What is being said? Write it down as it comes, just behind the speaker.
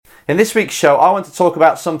In this week's show, I want to talk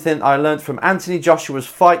about something I learned from Anthony Joshua's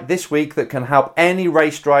fight this week that can help any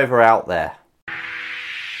race driver out there.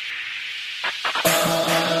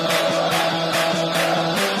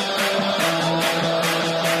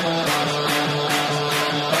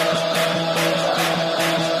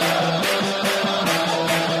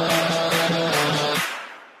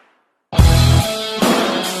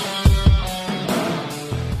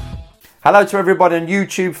 Hello to everybody on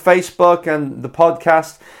YouTube, Facebook and the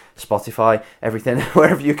podcast, Spotify, everything,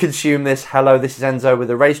 wherever you consume this. Hello, this is Enzo with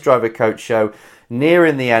the Race Driver Coach Show,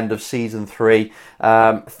 nearing the end of Season 3.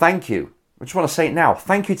 Thank you. I just want to say it now.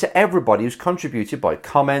 Thank you to everybody who's contributed by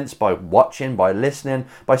comments, by watching, by listening,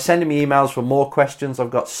 by sending me emails for more questions.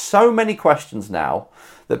 I've got so many questions now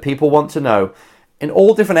that people want to know in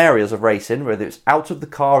all different areas of racing, whether it's out of the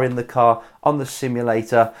car, in the car, on the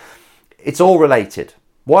simulator. It's all related.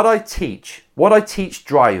 What I teach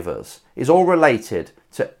drivers is all related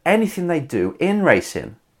to anything they do in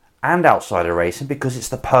racing and outside of racing, because it's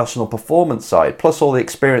the personal performance side, plus all the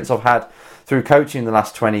experience I've had through coaching the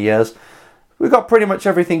last 20 years. We've got pretty much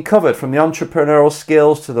everything covered, from the entrepreneurial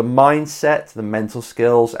skills to the mindset, to the mental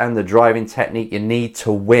skills and the driving technique you need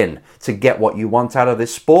to win, to get what you want out of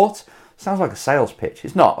this sport. Sounds like a sales pitch.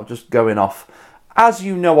 It's not. I'm just going off, as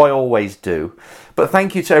you know I always do. But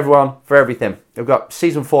thank you to everyone for everything. I've got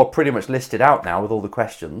Season 4 pretty much listed out now with all the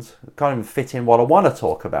questions. I can't even fit in what I want to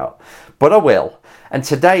talk about, but I will. And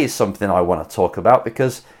today is something I want to talk about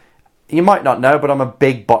because you might not know, but I'm a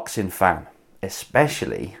big boxing fan,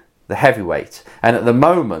 especially the heavyweight. And at the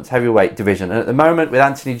moment, heavyweight division. And at the moment with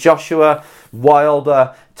Anthony Joshua,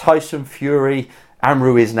 Wilder, Tyson Fury, and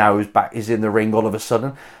Ruiz now who's back, is in the ring all of a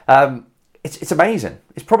sudden. It's amazing.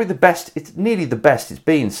 It's probably the best. It's nearly the best it's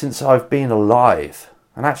been since I've been alive.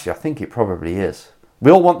 And actually, I think it probably is.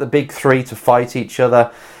 We all want the big three to fight each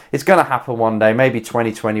other. It's going to happen one day, maybe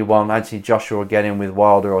 2021. Anthony Joshua will get in with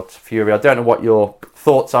Wilder or Fury. I don't know what your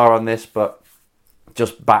thoughts are on this, but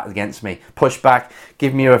just bat against me. Push back.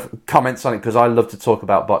 Give me your comments on it, because I love to talk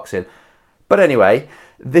about boxing. But anyway,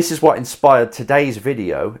 this is what inspired today's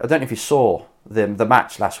video. I don't know if you saw the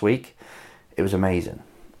match last week. It was amazing.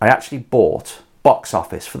 I actually bought Box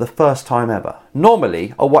Office for the first time ever.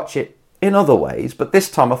 Normally, I watch it in other ways, but this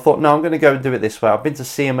time I thought, no, I'm going to go and do it this way. I've been to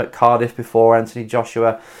see him at Cardiff before, Anthony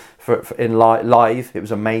Joshua, in live. It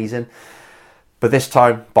was amazing. But this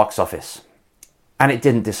time, Box Office. And it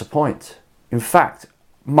didn't disappoint. In fact,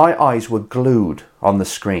 my eyes were glued on the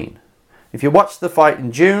screen. If you watched the fight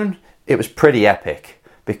in June, it was pretty epic.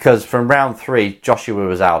 Because from round 3, Joshua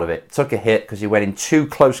was out of it. Took a hit because he went in too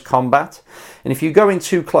close combat. And if you go in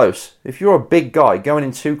too close, if you're a big guy going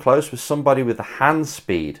in too close with somebody with the hand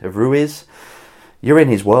speed of Ruiz, you're in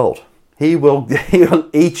his world. He'll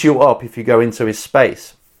eat you up if you go into his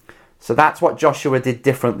space. So that's what Joshua did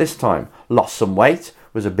different this time. Lost some weight,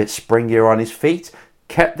 was a bit springier on his feet,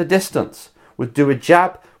 kept the distance, would do a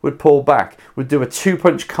jab, would pull back, would do a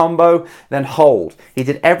 2-punch combo, then hold. He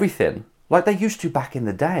did everything like they used to back in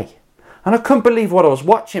the day. And I couldn't believe what I was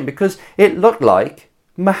watching, because it looked like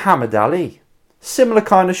Muhammad Ali. Similar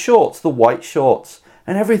kind of shorts, the white shorts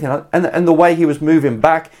and everything. And the way he was moving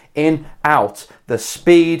back, in, out, the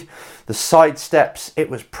speed, the side steps. It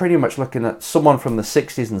was pretty much looking at someone from the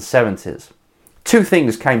 60s and 70s. Two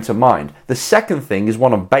things came to mind. The second thing is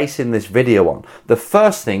what I'm basing this video on. The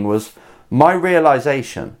first thing was my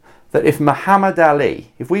realization that if Muhammad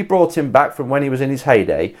Ali, if we brought him back from when he was in his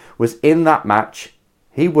heyday, was in that match,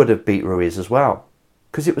 he would have beat Ruiz as well.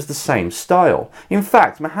 Because it was the same style. In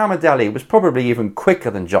fact, Muhammad Ali was probably even quicker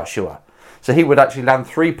than Joshua. So he would actually land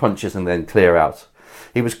 3 punches and then clear out.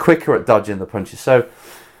 He was quicker at dodging the punches. So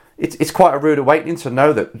it's quite a rude awakening to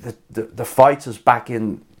know that the fighters back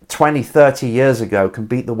in 20, 30 years ago can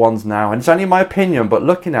beat the ones now. And it's only my opinion, but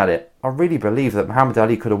looking at it, I really believe that Muhammad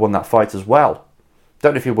Ali could have won that fight as well.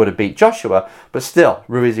 Don't know if he would have beat Joshua, but still,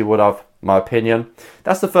 Ruiz he would have, my opinion.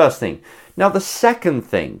 That's the first thing. Now, the second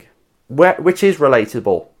thing, which is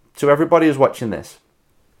relatable to everybody who's watching this,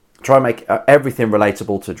 try and make everything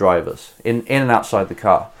relatable to drivers in and outside the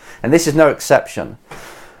car, and this is no exception,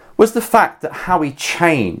 was the fact that how he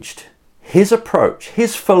changed his approach,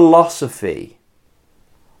 his philosophy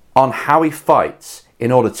on how he fights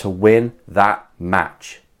in order to win that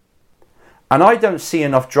match. And I don't see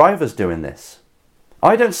enough drivers doing this.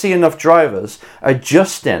 I don't see enough drivers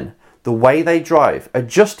adjusting the way they drive,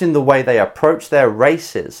 adjusting the way they approach their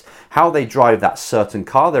races, how they drive that certain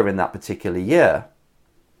car they're in that particular year,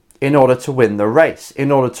 in order to win the race, in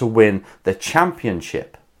order to win the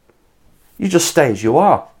championship. You just stay as you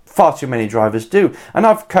are. Far too many drivers do. And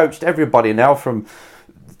I've coached everybody now from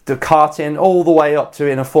the karting, all the way up to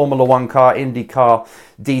in a Formula One car, Indy car,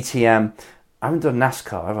 DTM. I haven't done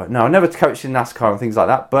NASCAR, have I? No, I never coached in NASCAR and things like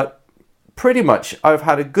that, but pretty much I've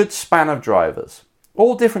had a good span of drivers,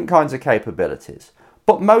 all different kinds of capabilities,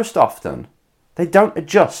 but most often they don't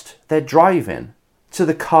adjust their driving to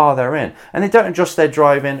the car they're in, and they don't adjust their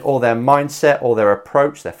driving or their mindset or their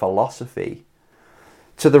approach, their philosophy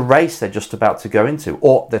to the race they're just about to go into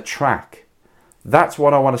or the track. That's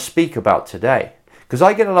what I want to speak about today, because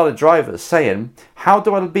I get a lot of drivers saying, how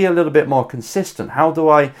do I be a little bit more consistent? How do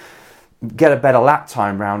I get a better lap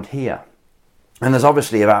time round here? And there's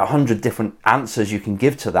obviously about 100 different answers you can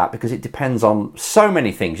give to that, because it depends on so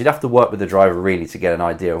many things. You'd have to work with the driver really to get an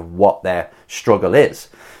idea of what their struggle is,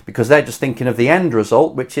 because they're just thinking of the end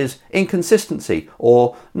result, which is inconsistency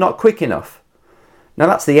or not quick enough. Now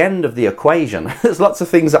that's the end of the equation. There's lots of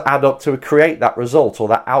things that add up to create that result or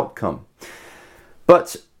that outcome.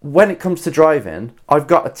 But when it comes to driving, I've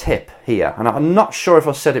got a tip here, and I'm not sure if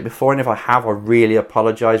I've said it before, and if I have, I really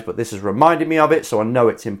apologise, but this has reminded me of it, so I know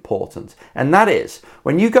it's important. And that is,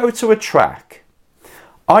 when you go to a track,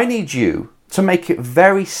 I need you to make it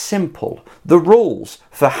very simple. The rules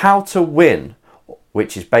for how to win,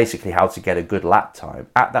 which is basically how to get a good lap time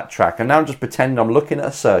at that track. And now just pretend I'm looking at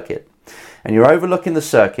a circuit, and you're overlooking the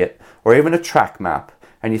circuit, or even a track map,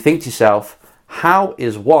 and you think to yourself, how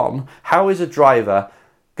is a driver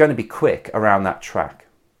going to be quick around that track?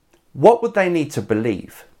 What would they need to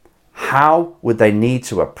believe? How would they need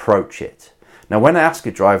to approach it? Now, when I ask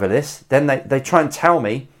a driver this, then they try and tell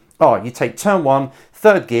me, oh, you take turn 1,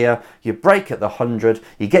 third gear, you brake at the 100,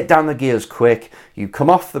 you get down the gears quick, you come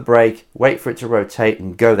off the brake, wait for it to rotate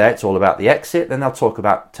and go there. It's all about the exit. Then they'll talk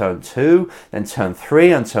about turn 2, then turn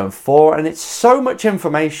 3 and turn 4. And it's so much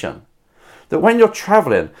information that when you're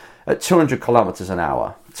traveling at 200 kilometers an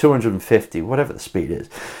hour, 250, whatever the speed is,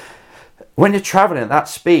 when you're traveling at that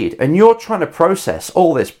speed and you're trying to process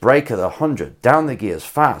all this, brake at 100, down the gears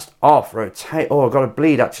fast, off, rotate, oh, I've got to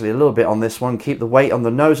bleed actually a little bit on this one, keep the weight on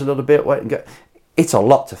the nose a little bit, wait and go. It's a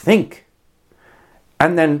lot to think.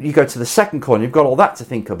 And then you go to the second corner, you've got all that to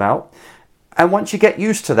think about. And once you get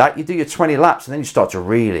used to that, you do your 20 laps and then you start to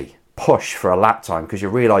really push for a lap time because you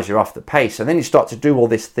realise you're off the pace. And then you start to do all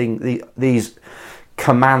this thing, these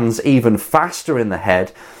commands even faster in the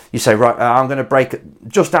head. You say, right, I'm going to brake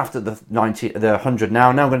just after the 100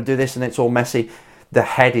 now. Now I'm going to do this, and it's all messy. The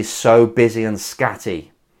head is so busy and scatty.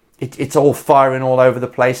 It's all firing all over the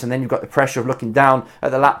place, and then you've got the pressure of looking down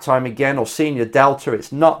at the lap time again or seeing your delta.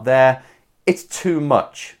 It's not there. It's too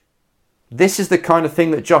much. This is the kind of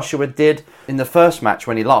thing that Joshua did in the first match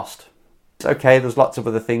when he lost. It's okay, there's lots of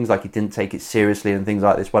other things, like he didn't take it seriously and things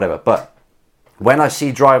like this, whatever. But when I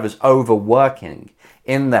see drivers overworking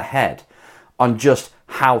in the head on just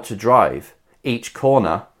how to drive each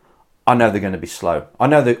corner, I know they're going to be slow. I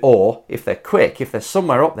know that, or if they're quick, if they're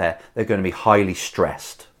somewhere up there, they're going to be highly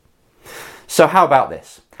stressed. So how about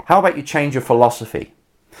this? How about you change your philosophy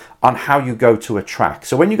on how you go to a track?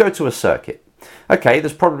 So when you go to a circuit, okay,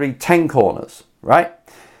 there's probably 10 corners, right?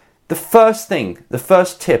 The first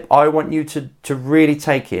tip I want you to really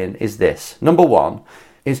take in is this. Number one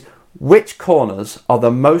is, which corners are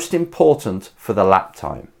the most important for the lap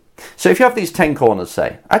time? So if you have these 10 corners,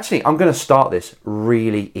 say, actually, I'm going to start this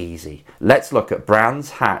really easy. Let's look at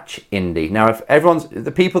Brands Hatch Indy. Now, if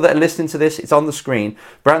the people that are listening to this, it's on the screen.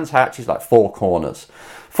 Brands Hatch is like 4 corners.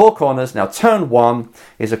 4 corners. Now, turn 1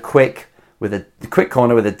 is a quick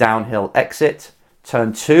corner with a downhill exit.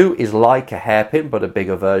 Turn 2 is like a hairpin, but a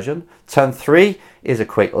bigger version. Turn 3 is a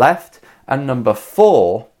quick left. And number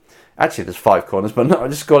 4, actually there's 5 corners, but no, I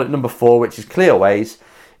just call it number 4, which is clearways.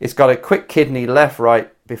 It's got a quick kidney left,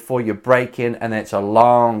 right before you brake in, and then it's a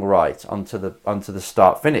long right onto the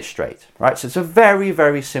start finish straight, right? So it's a very,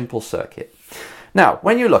 very simple circuit. Now,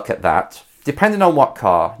 when you look at that, depending on what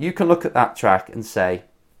car, you can look at that track and say,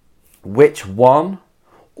 which 1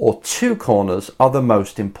 or 2 corners are the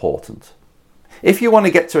most important? If you want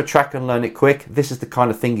to get to a track and learn it quick, this is the kind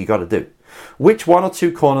of thing you got to do. Which 1 or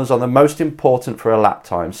 2 corners are the most important for a lap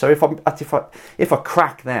time? So if I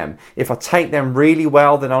crack them, if I take them really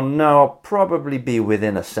well, then I'll know I'll probably be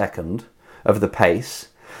within a second of the pace.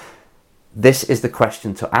 This is the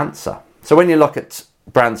question to answer. So when you look at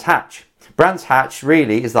Brands Hatch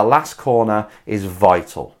really is the last corner is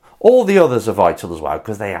vital. All the others are vital as well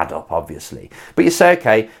because they add up, obviously. But you say,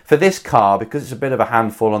 okay, for this car, because it's a bit of a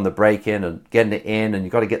handful on the brake-in and getting it in, and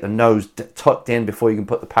you've got to get the nose tucked in before you can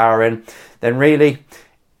put the power in, then really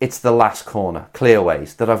it's the last corner,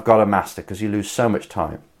 clearways, that I've got to master because you lose so much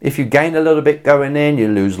time. If you gain a little bit going in, you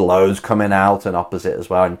lose loads coming out and opposite as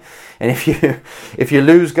well. And if you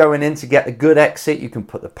lose going in to get a good exit, you can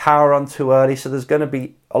put the power on too early. So there's going to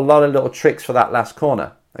be a lot of little tricks for that last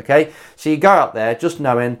corner. Okay, so you go out there just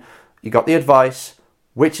knowing you got the advice,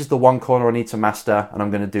 which is the one corner I need to master, and I'm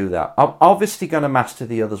going to do that. I'm obviously going to master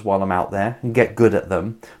the others while I'm out there and get good at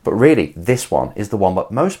them, but really this one is the one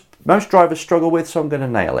that most drivers struggle with, so I'm going to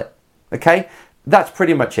nail it. Okay, that's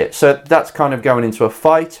pretty much it. So that's kind of going into a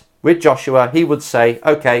fight with Joshua. He would say,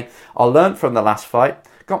 okay, I learned from the last fight,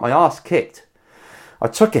 got my ass kicked. I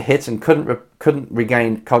took a hit and couldn't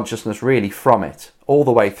regain consciousness really from it all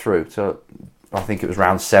the way through. So I think it was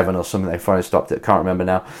round 7 or something, they finally stopped it, can't remember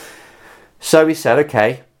now. So he said,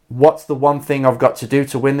 okay, what's the one thing I've got to do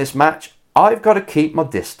to win this match? I've got to keep my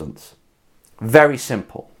distance. Very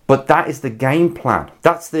simple. But that is the game plan.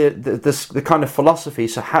 That's the kind of philosophy.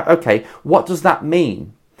 So, okay, what does that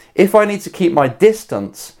mean? If I need to keep my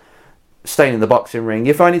distance, staying in the boxing ring,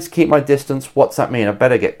 if I need to keep my distance, what's that mean? I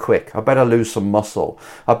better get quick. I better lose some muscle.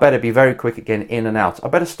 I better be very quick at getting in and out. I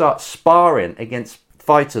better start sparring against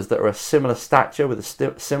fighters that are a similar stature with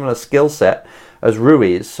a similar skill set as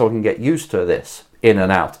Rui is, so I can get used to this in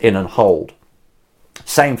and out, in and hold.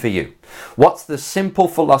 Same for you. What's the simple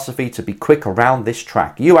philosophy to be quick around this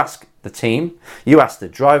track? You ask the team, you ask the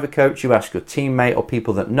driver coach, you ask your teammate or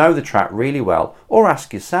people that know the track really well, or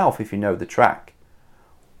ask yourself if you know the track.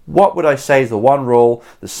 What would I say is the one rule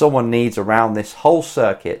that someone needs around this whole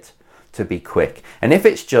circuit to be quick? And if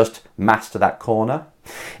it's just master that corner,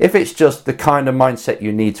 if it's just the kind of mindset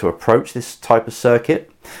you need to approach this type of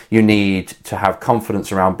circuit, you need to have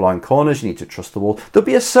confidence around blind corners, you need to trust the wall. There'll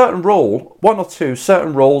be a certain rule, one or two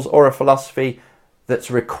certain rules or a philosophy that's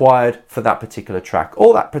required for that particular track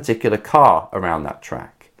or that particular car around that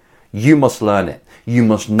track. You must learn it. You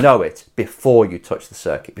must know it before you touch the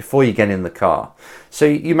circuit, before you get in the car. So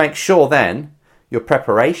you make sure then your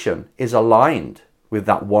preparation is aligned with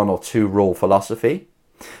that one or two rule philosophy.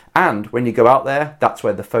 And when you go out there, that's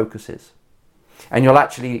where the focus is. And you'll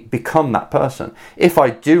actually become that person. If I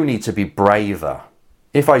do need to be braver,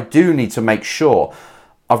 if I do need to make sure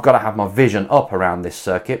I've got to have my vision up around this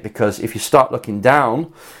circuit, because if you start looking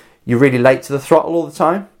down, you're really late to the throttle all the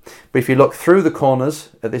time. But if you look through the corners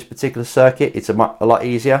at this particular circuit, it's a lot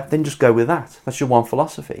easier. Then just go with that. That's your one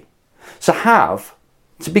philosophy. So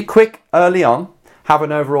to be quick early on, have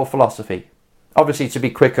an overall philosophy. Obviously, to be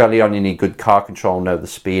quick early on, you need good car control, know the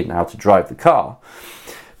speed and how to drive the car.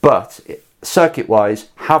 But circuit-wise,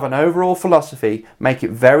 have an overall philosophy, make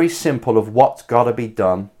it very simple of what's got to be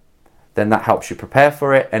done. Then that helps you prepare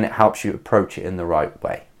for it and it helps you approach it in the right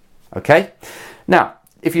way. Okay? Now,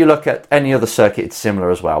 if you look at any other circuit, it's similar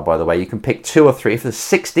as well, by the way. You can pick 2 or 3. If there's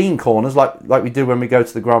 16 corners, like we do when we go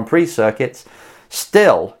to the Grand Prix circuits,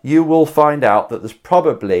 still, you will find out that there's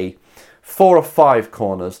probably 4 or 5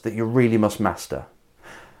 corners that you really must master.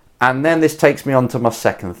 And then this takes me on to my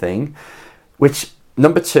second thing, which,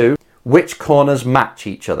 number 2, which corners match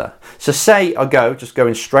each other. So say I just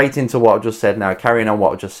going straight into what I've just said now, carrying on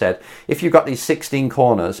what I've just said. If you've got these 16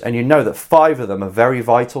 corners and you know that 5 of them are very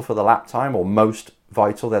vital for the lap time, or most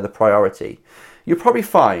vital, they're the priority, you'll probably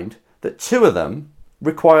find that 2 of them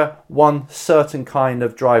require one certain kind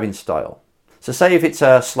of driving style. So say if it's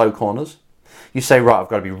slow corners, you say, right, I've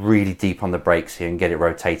got to be really deep on the brakes here and get it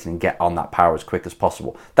rotating and get on that power as quick as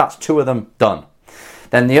possible. That's 2 of them done.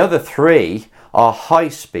 Then the other 3 are high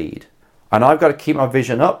speed. And I've got to keep my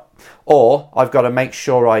vision up, or I've got to make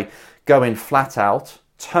sure I go in flat out,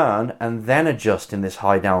 turn, and then adjust in this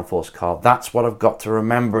high downforce car. That's what I've got to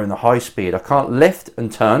remember in the high speed. I can't lift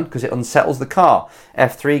and turn because it unsettles the car.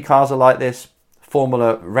 F3 cars are like this.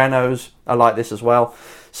 Formula Renaults are like this as well.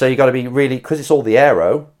 So you've got to be really, because it's all the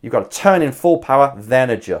aero, you've got to turn in full power, then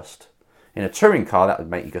adjust. In a touring car, that would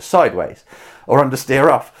make you go sideways or understeer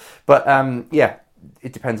off. But yeah,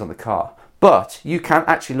 it depends on the car. But you can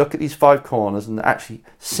actually look at these 5 corners and actually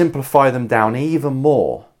simplify them down even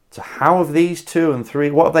more to how have these 2 and 3,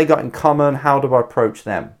 what have they got in common? How do I approach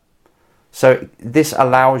them? So this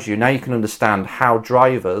allows you, now you can understand how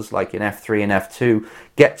drivers like in F3 and F2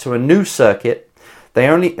 get to a new circuit. They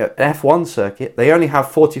only, F1 circuit, they only have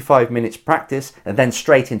 45 minutes practice and then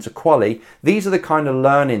straight into quali. These are the kind of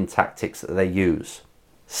learning tactics that they use.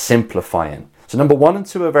 Simplifying. So number 1 and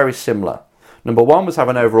 2 are very similar. Number 1 was have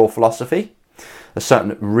an overall philosophy, a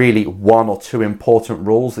certain really 1 or 2 important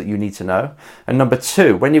rules that you need to know. And number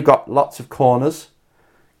 2, when you've got lots of corners,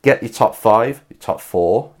 get your top 5, your top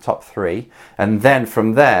 4, top 3, and then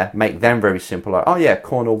from there, make them very simple. Like, oh yeah,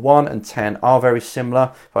 corner 1 and 10 are very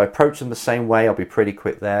similar. If I approach them the same way, I'll be pretty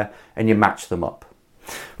quick there, and you match them up.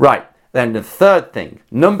 Right, then the third thing,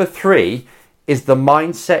 number 3, is the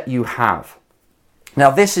mindset you have.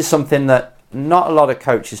 Now, this is something that not a lot of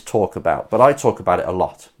coaches talk about, but I talk about it a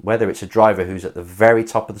lot. Whether it's a driver who's at the very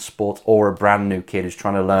top of the sport or a brand new kid who's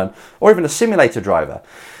trying to learn, or even a simulator driver.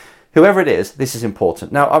 Whoever it is, this is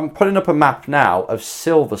important. Now, I'm putting up a map now of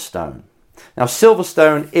Silverstone. Now,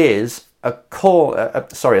 Silverstone is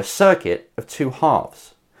a circuit of 2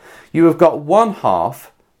 halves. You have got one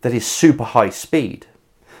half that is super high speed.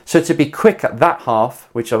 So to be quick at that half,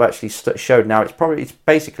 which I've actually showed now,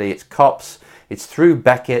 it's Copse, it's through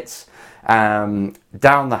Beckett's, down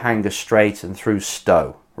the Hanger Straight and through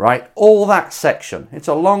Stowe, right? All that section, it's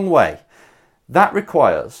a long way. That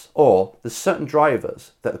requires, or there's certain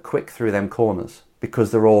drivers that are quick through them corners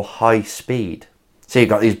because they're all high speed. So you've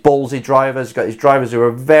got these ballsy drivers, you've got these drivers who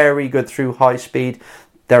are very good through high speed.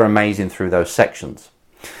 They're amazing through those sections.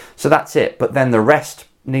 So that's it. But then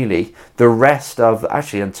nearly the rest of,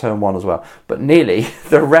 actually in turn 1 as well, but nearly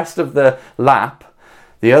the rest of the lap,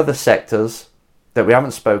 the other sectors that we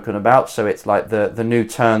haven't spoken about, so it's like the new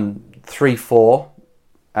turn 3, 4,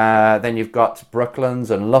 then you've got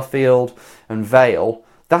Brooklands and Luffield and Vale.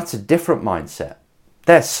 That's a different mindset.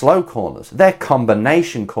 They're slow corners. They're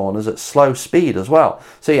combination corners at slow speed as well.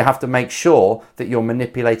 So you have to make sure that you're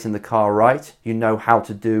manipulating the car right. You know how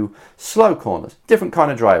to do slow corners. Different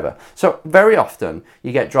kind of driver. So very often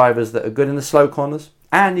you get drivers that are good in the slow corners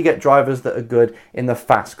and you get drivers that are good in the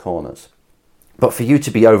fast corners. But for you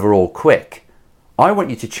to be overall quick, I want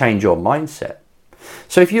you to change your mindset.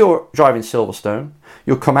 So if you're driving Silverstone,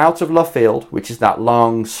 you'll come out of Luffield, which is that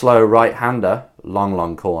long, slow right-hander,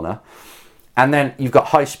 long corner, and then you've got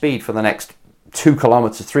high speed for the next 2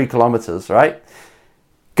 kilometers, 3 kilometers, right?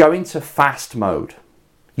 Go into fast mode.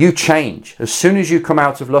 You change. As soon as you come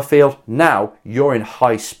out of Luffield, now you're in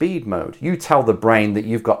high speed mode. You tell the brain that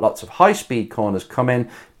you've got lots of high speed corners coming.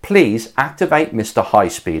 Please activate Mr. High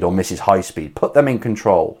Speed or Mrs. High Speed. Put them in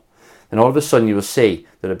control. Then all of a sudden you will see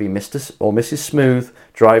that it'll be Mr. or Mrs. Smooth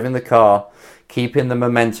driving the car, keeping the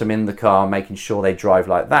momentum in the car, making sure they drive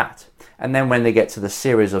like that. And then when they get to the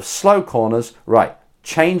series of slow corners, right,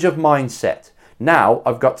 change of mindset. Now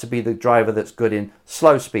I've got to be the driver that's good in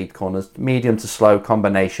slow speed corners, medium to slow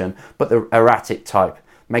combination, but the erratic type,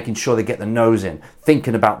 making sure they get the nose in,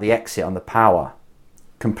 thinking about the exit on the power.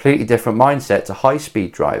 Completely different mindset to high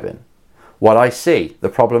speed driving. What I see, the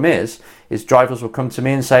problem is drivers will come to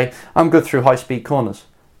me and say, I'm good through high speed corners.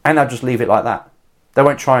 And I'll just leave it like that. They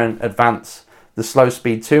won't try and advance the slow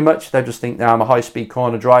speed too much. They just think, now I'm a high speed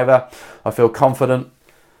corner driver. I feel confident.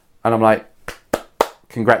 And I'm like,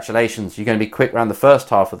 congratulations. You're going to be quick around the first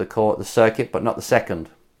half of the circuit, but not the second,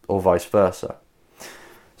 or vice versa.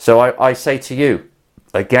 So I say to you,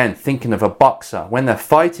 again, thinking of a boxer, when they're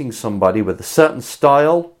fighting somebody with a certain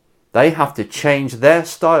style, they have to change their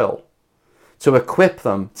style to equip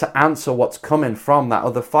them to answer what's coming from that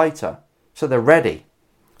other fighter. So they're ready.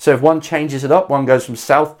 So if one changes it up, one goes from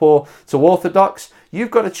southpaw to orthodox,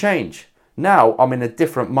 you've got to change. Now I'm in a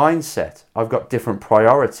different mindset. I've got different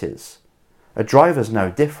priorities. A driver's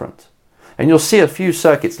no different. And you'll see a few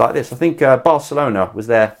circuits like this. I think Barcelona was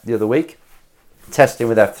there the other week, testing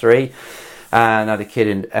with F3, and had a kid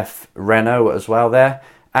in F Renault as well there.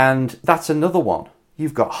 And that's another one.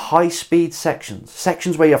 You've got high speed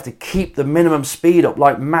sections where you have to keep the minimum speed up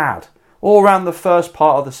like mad, all around the first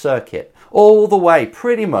part of the circuit, all the way,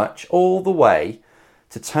 pretty much all the way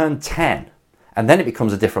to turn 10. And then it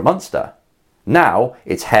becomes a different monster. Now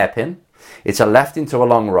it's hairpin, it's a left into a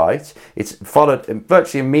long right, it's followed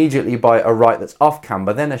virtually immediately by a right that's off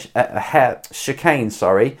camber, then a chicane,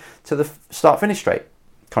 to the start-finish straight.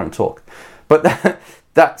 Can't even talk. But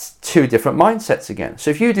that's 2 different mindsets again. So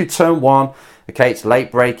if you do turn 1, okay, it's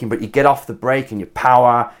late braking, but you get off the brake and you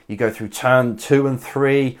power, you go through turn 2 and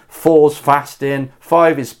 3, 4's fast in,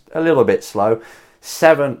 5 is a little bit slow,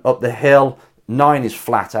 7 up the hill, 9 is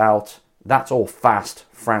flat out. That's all fast,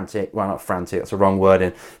 frantic, well not frantic, that's the wrong word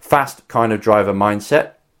in, fast kind of driver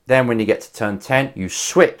mindset. Then when you get to turn 10, you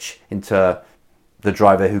switch into the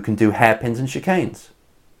driver who can do hairpins and chicanes.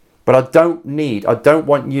 But I don't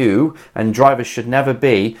want you, and drivers should never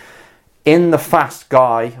be, in the fast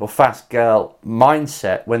guy or fast girl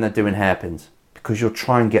mindset when they're doing hairpins, because you'll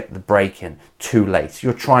try and get the brake in too late.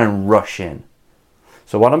 You'll try and rush in.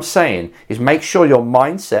 So what I'm saying is make sure your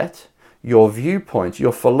mindset, your viewpoint,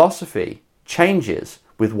 your philosophy changes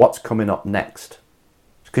with what's coming up next.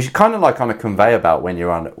 Because you're kind of like on a conveyor belt when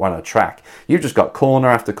you're on a track. You've just got corner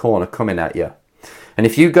after corner coming at you. And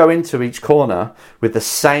if you go into each corner with the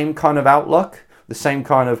same kind of outlook, the same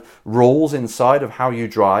kind of rules inside of how you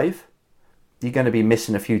drive, you're going to be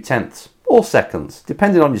missing a few tenths or seconds,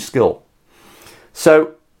 depending on your skill.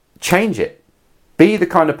 So change it. Be the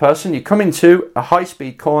kind of person, you come into a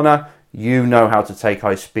high-speed corner, you know how to take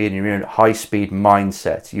high speed, and you're in a high-speed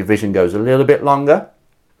mindset. Your vision goes a little bit longer,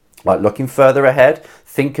 like looking further ahead,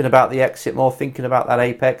 thinking about the exit more, thinking about that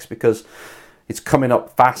apex, because it's coming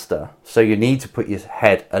up faster. So you need to put your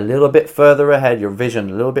head a little bit further ahead, your vision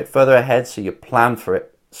a little bit further ahead, so you plan for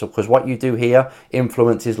it. So because what you do here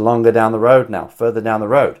influences longer down the road now, further down the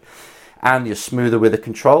road. And you're smoother with the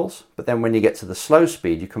controls. But then when you get to the slow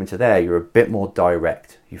speed, you come into there, you're a bit more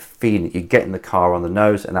direct. You feel it, you're getting the car on the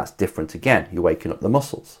nose, and that's different again. You're waking up the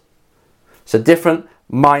muscles. So different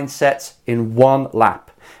mindsets in one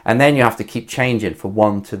lap. And then you have to keep changing from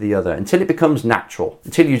one to the other until it becomes natural,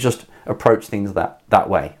 until you just approach things that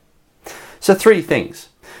way. So 3 things.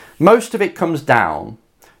 Most of it comes down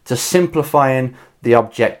to simplifying the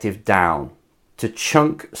objective down, to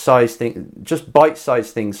chunk size things, just bite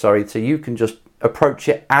size things, so you can just approach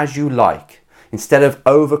it as you like, instead of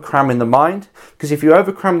over cramming the mind. Because if you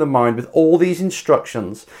over cram the mind with all these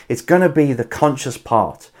instructions, it's going to be the conscious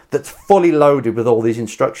part that's fully loaded with all these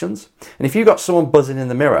instructions. And if you've got someone buzzing in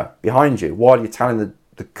the mirror behind you while you're telling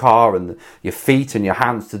the car and your feet and your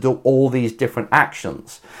hands to do all these different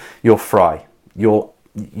actions, you'll fry. You'll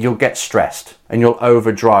get stressed, and you'll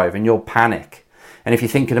overdrive, and you'll panic. And if you're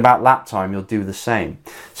thinking about lap time, you'll do the same.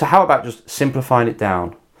 So how about just simplifying it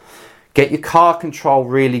down? Get your car control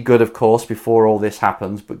really good, of course, before all this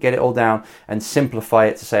happens, but get it all down and simplify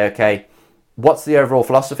it to say, okay, what's the overall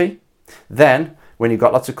philosophy? Then, when you've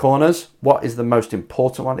got lots of corners, what is the most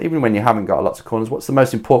important one? Even when you haven't got lots of corners, what's the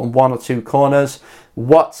most important 1 or 2 corners?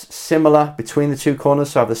 What's similar between the 2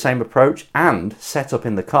 corners, so have the same approach and setup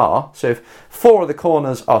in the car? So if 4 of the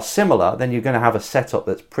corners are similar, then you're going to have a setup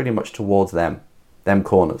that's pretty much towards them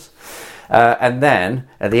corners. And then,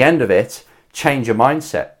 at the end of it, change your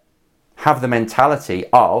mindset. Have the mentality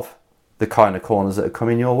of the kind of corners that are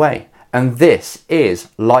coming your way. And this is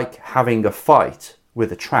like having a fight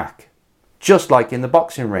with a track. Just like in the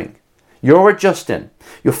boxing ring. You're adjusting.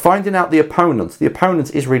 You're finding out the opponent. The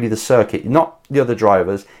opponent is really the circuit, not the other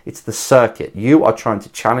drivers. It's the circuit. You are trying to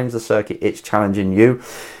challenge the circuit. It's challenging you.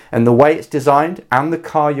 And the way it's designed and the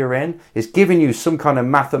car you're in is giving you some kind of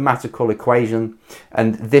mathematical equation.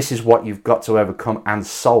 And this is what you've got to overcome and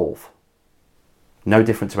solve. No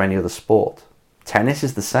different to any other sport. Tennis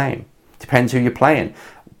is the same. Depends who you're playing.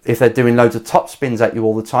 If they're doing loads of top spins at you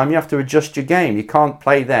all the time, you have to adjust your game. You can't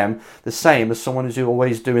play them the same as someone who's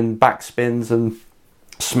always doing back spins and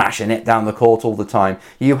smashing it down the court all the time.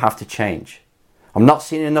 You have to change. I'm not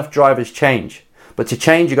seeing enough drivers change. But to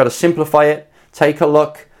change, you've got to simplify it, take a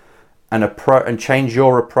look, and change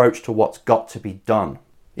your approach to what's got to be done.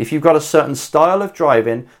 If you've got a certain style of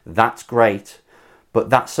driving, that's great. But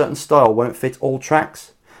that certain style won't fit all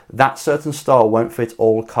tracks. That certain style won't fit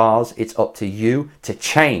all cars. It's up to you to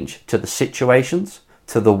change to the situations,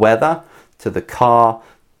 to the weather, to the car,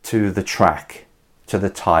 to the track, to the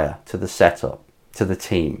tyre, to the setup, to the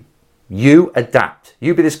team. You adapt.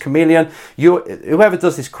 You be this chameleon. Whoever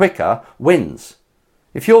does this quicker wins.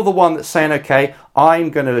 If you're the one that's saying, okay, I'm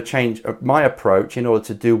going to change my approach in order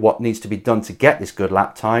to do what needs to be done to get this good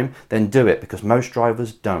lap time, then do it, because most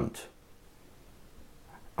drivers don't.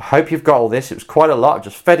 I hope you've got all this. It was quite a lot. I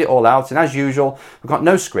just fed it all out. And as usual, I've got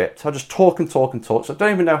no script. I just talk and talk and talk. So I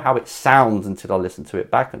don't even know how it sounds until I listen to it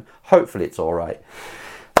back. And hopefully it's all right.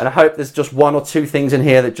 And I hope there's just 1 or 2 things in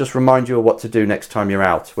here that just remind you of what to do next time you're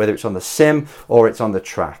out, whether it's on the sim or it's on the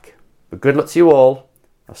track. But good luck to you all.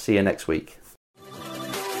 I'll see you next week.